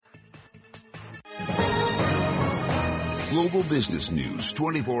Global business news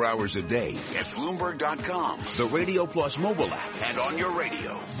 24 hours a day at Bloomberg.com, the Radio Plus mobile app, and on your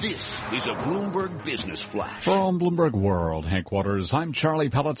radio. This is a Bloomberg Business Flash. From Bloomberg World headquarters, I'm Charlie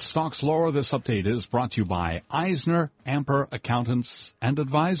Pellet. Stocks lower. This update is brought to you by Eisner Amper Accountants and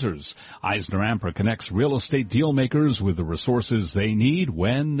Advisors. Eisner Amper connects real estate deal makers with the resources they need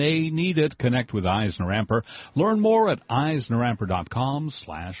when they need it. Connect with Eisner Amper. Learn more at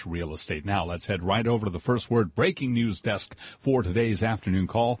eisneramper.com/real estate. Now let's head right over to the First Word breaking news desk for today's afternoon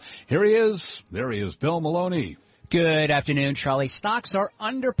call. Here he is. There he is, Bill Maloney. Good afternoon, Charlie. Stocks are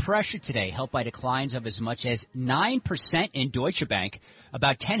under pressure today, helped by declines of as much as 9% in Deutsche Bank.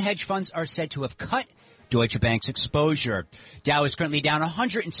 About 10 hedge funds are said to have cut Deutsche Bank's exposure. Dow is currently down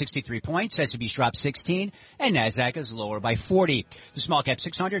 163 points. S&P's dropped 16, and Nasdaq is lower by 40. The small cap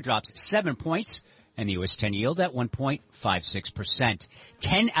 600 drops 7 points, and the U.S. 10 yield at 1.56%.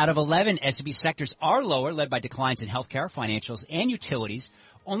 10 out of 11 S&P sectors are lower, led by declines in healthcare, financials, and utilities.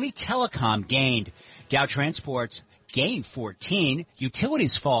 Only telecom gained. Dow Transports gained 14.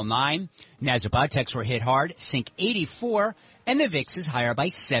 Utilities fall 9. Nasdaq Biotechs were hit hard, sink 84, and the VIX is higher by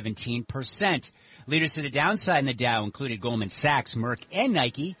 17%. Leaders to the downside in the Dow included Goldman Sachs, Merck, and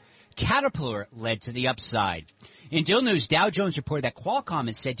Nike. Caterpillar led to the upside. In deal news, Dow Jones reported that Qualcomm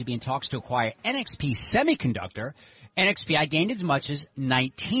is said to be in talks to acquire NXP Semiconductor. NXPI gained as much as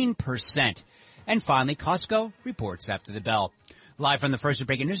 19%. And finally, Costco reports after the bell. Live from the First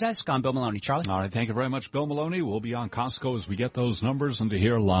Breaking News Desk, I'm Bill Maloney. Charlie? All right, thank you very much, Bill Maloney. We'll be on Costco as we get those numbers and to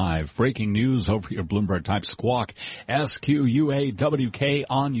hear live breaking news over your Bloomberg-type squawk, SQUAWK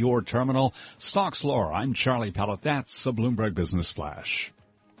on your terminal. Stocks lower. I'm Charlie Pellet. That's a Bloomberg Business Flash.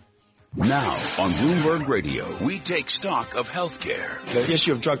 Now, on Bloomberg Radio, we take stock of healthcare. The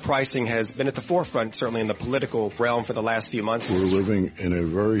issue of drug pricing has been at the forefront, certainly in the political realm, for the last few months. We're living in a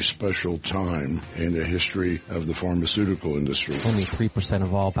very special time in the history of the pharmaceutical industry. Only 3%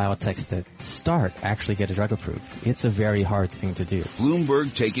 of all biotechs that start actually get a drug approved. It's a very hard thing to do.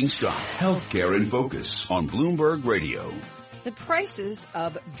 Bloomberg Taking Stock. Healthcare in Focus on Bloomberg Radio. The prices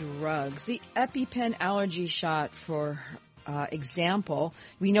of drugs. The EpiPen allergy shot, for example,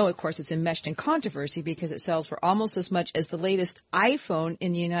 we know, of course, it's enmeshed in controversy because it sells for almost as much as the latest iPhone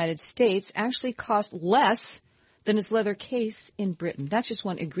in the United States, actually cost less than its leather case in Britain. That's just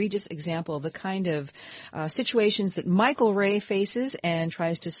one egregious example of the kind of situations that Michael Ray faces and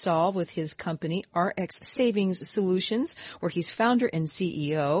tries to solve with his company, RX Savings Solutions, where he's founder and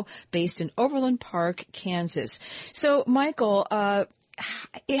CEO, based in Overland Park, Kansas. So, Michael,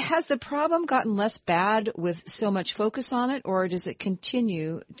 has the problem gotten less bad with so much focus on it, or does it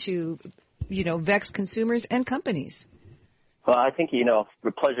continue to, vex consumers and companies? Well, I think, it's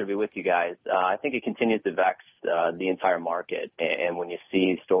a pleasure to be with you guys. I think it continues to vex the entire market. And when you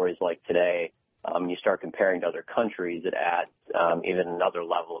see stories like today, you start comparing to other countries, it adds even another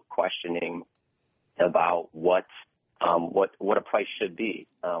level of questioning about what a price should be.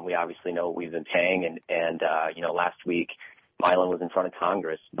 We obviously know what we've been paying, and last week, Mylan was in front of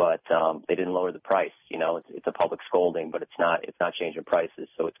Congress, but they didn't lower the price. It's a public scolding, but it's not changing prices,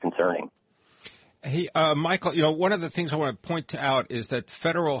 so it's concerning. Hey, Michael, one of the things I want to point out is that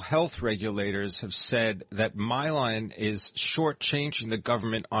federal health regulators have said that Mylan is shortchanging the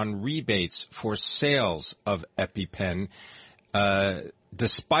government on rebates for sales of EpiPen,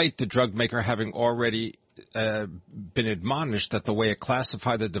 despite the drug maker having already been admonished that the way it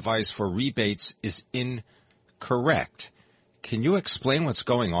classified the device for rebates is incorrect. Can you explain what's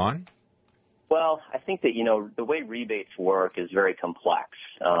going on? Well, I think that, the way rebates work is very complex.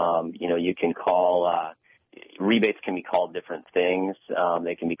 You can call, rebates can be called different things.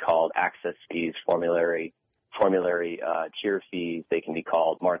 They can be called access fees, formulary tier fees. They can be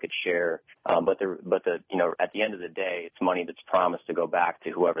called market share. But at the end of the day, it's money that's promised to go back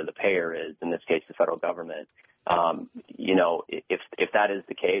to whoever the payer is, in this case, the federal government. If that is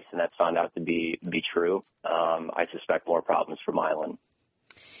the case and that's found out to be true, I suspect more problems for Mylan.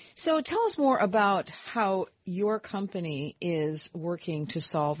 So tell us more about how your company is working to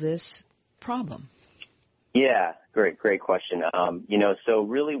solve this problem. Yeah, great question. So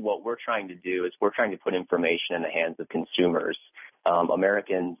really what we're trying to do is we're trying to put information in the hands of consumers.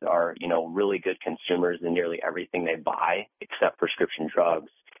 Americans are, really good consumers in nearly everything they buy except prescription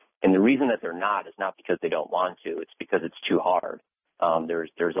drugs. And the reason that they're not is not because they don't want to. It's because it's too hard.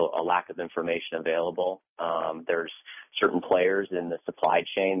 There's a lack of information available. There's certain players in the supply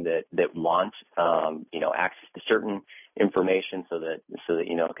chain that want, access to certain information so that,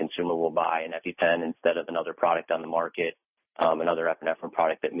 a consumer will buy an EpiPen instead of another product on the market, another epinephrine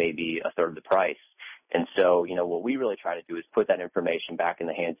product that may be a third of the price. And so, what we really try to do is put that information back in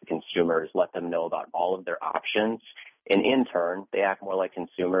the hands of consumers, let them know about all of their options, And in turn, they act more like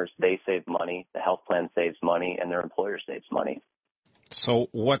consumers. They save money, the health plan saves money, and their employer saves money. So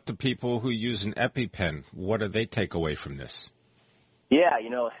what do people who use an EpiPen, what do they take away from this? Yeah,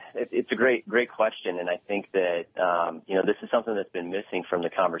 it's a great question. And I think that, this is something that's been missing from the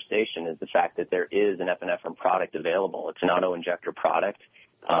conversation is the fact that there is an epinephrine product available. It's an auto-injector product.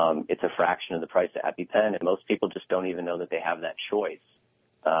 It's a fraction of the price of EpiPen, and most people just don't even know that they have that choice.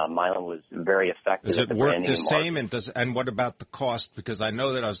 Mylan was very effective. Does it at work the same? And what about the cost? Because I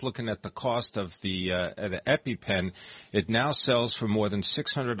know that I was looking at the cost of the EpiPen. It now sells for more than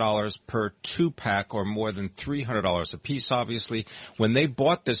 $600 per 2-pack, or more than $300 a piece. Obviously, when they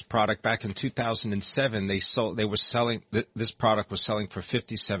bought this product back in 2007, this product was selling for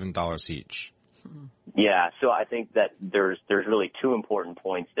 $57 each. Yeah, so I think that there's really two important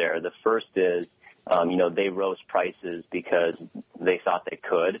points there. The first is, they rose prices because they thought they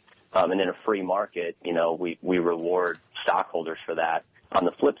could. And in a free market, we reward stockholders for that. On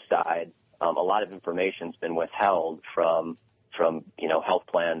the flip side, a lot of information's been withheld from health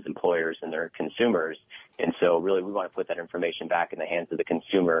plans, employers, and their consumers. And so really we want to put that information back in the hands of the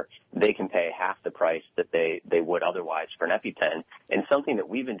consumer. They can pay half the price that they would otherwise for an EpiPen. And something that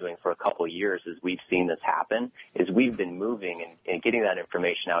we've been doing for a couple of years as we've seen this happen is we've been moving and getting that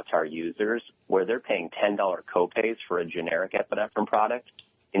information out to our users where they're paying $10 copays for a generic epinephrine product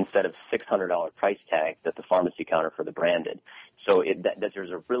instead of $600 price tag at the pharmacy counter for the branded. So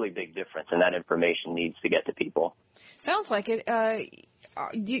there's a really big difference, and that information needs to get to people. Sounds like it.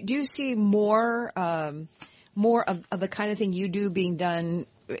 Do you see more of the kind of thing you do being done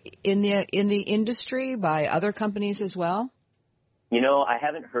in the industry by other companies as well? I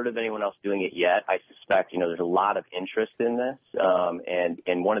haven't heard of anyone else doing it yet. I suspect, there's a lot of interest in this.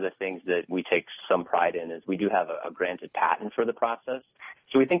 And one of the things that we take some pride in is we do have a granted patent for the process.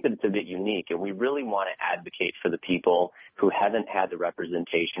 So we think that it's a bit unique, and we really want to advocate for the people who haven't had the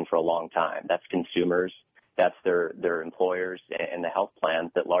representation for a long time. That's consumers, that's their employers, and the health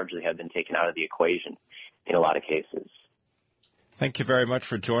plans that largely have been taken out of the equation in a lot of cases. Thank you very much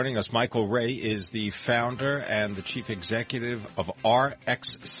for joining us. Michael Ray is the founder and the chief executive of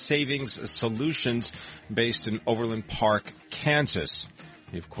RX Savings Solutions based in Overland Park, Kansas.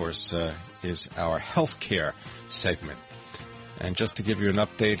 He, of course, is our healthcare segment. And just to give you an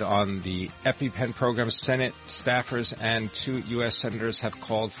update on the EpiPen program, Senate staffers and 2 U.S. senators have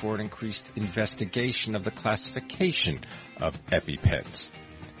called for an increased investigation of the classification of EpiPens.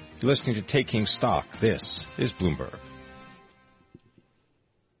 You're listening to Taking Stock. This is Bloomberg.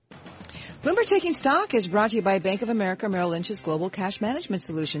 Bloomberg Taking Stock is brought to you by Bank of America Merrill Lynch's Global Cash Management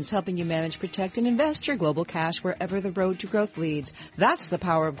Solutions, helping you manage, protect, and invest your global cash wherever the road to growth leads. That's the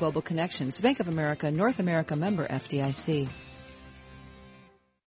power of global connections. Bank of America, North America member FDIC.